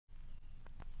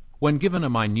When given a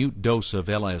minute dose of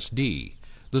LSD,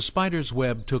 the spider's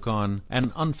web took on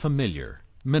an unfamiliar,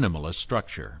 minimalist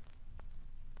structure.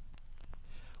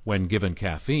 When given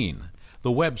caffeine, the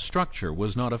web structure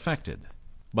was not affected,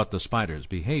 but the spider's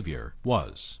behavior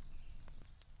was.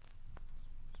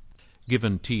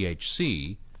 Given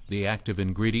THC, the active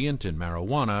ingredient in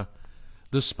marijuana,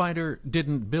 the spider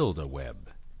didn't build a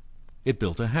web. It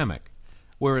built a hammock,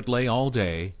 where it lay all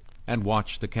day and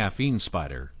watched the caffeine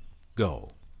spider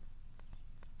go.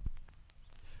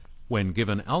 When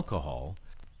given alcohol,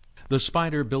 the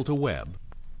spider built a web,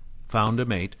 found a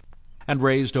mate, and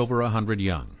raised over 100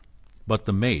 young. But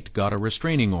the mate got a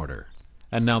restraining order,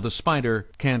 and now the spider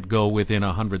can't go within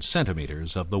 100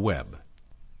 centimeters of the web.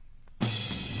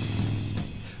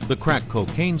 The crack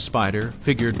cocaine spider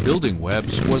figured building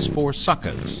webs was for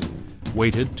suckers,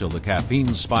 waited till the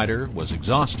caffeine spider was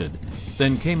exhausted,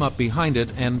 then came up behind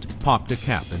it and popped a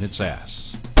cap in its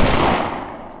ass.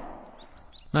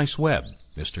 Nice web,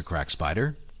 Mr. Crack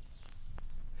Spider.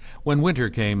 When winter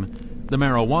came, the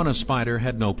marijuana spider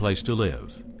had no place to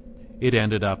live. It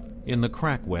ended up in the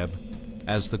crack web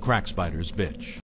as the crack spider's bitch.